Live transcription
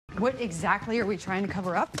What exactly are we trying to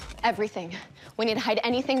cover up? Everything. We need to hide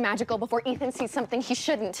anything magical before Ethan sees something he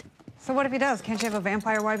shouldn't. So what if he does? Can't you have a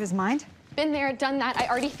vampire wipe his mind? Been there, done that. I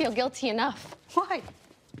already feel guilty enough. Why?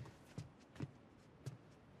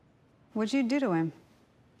 What'd you do to him?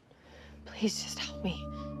 Please just help me.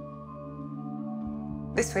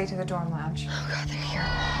 This way to the dorm lounge. Oh God, they're here.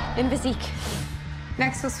 Invisique.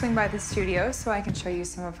 Next, we'll swing by the studio so I can show you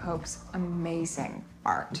some of Hope's amazing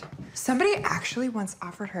art. Somebody actually once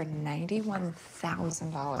offered her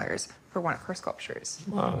 $91,000 for one of her sculptures.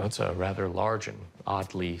 Wow, that's a rather large and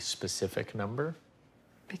oddly specific number.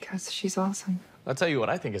 Because she's awesome. I'll tell you what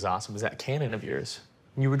I think is awesome is that cannon of yours.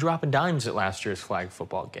 You were dropping dimes at last year's flag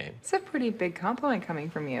football game. It's a pretty big compliment coming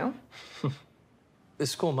from you.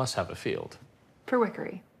 This school must have a field. For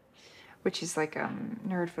Wickery, which is like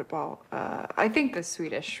nerd football. I think the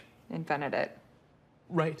Swedish invented it.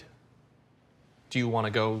 Right. Do you want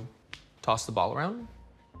to go toss the ball around?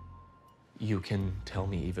 You can tell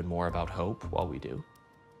me even more about Hope while we do.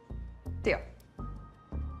 Deal.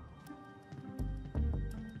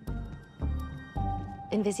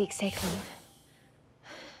 Invisique, stay clean.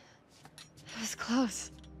 That was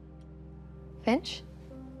close. Finch?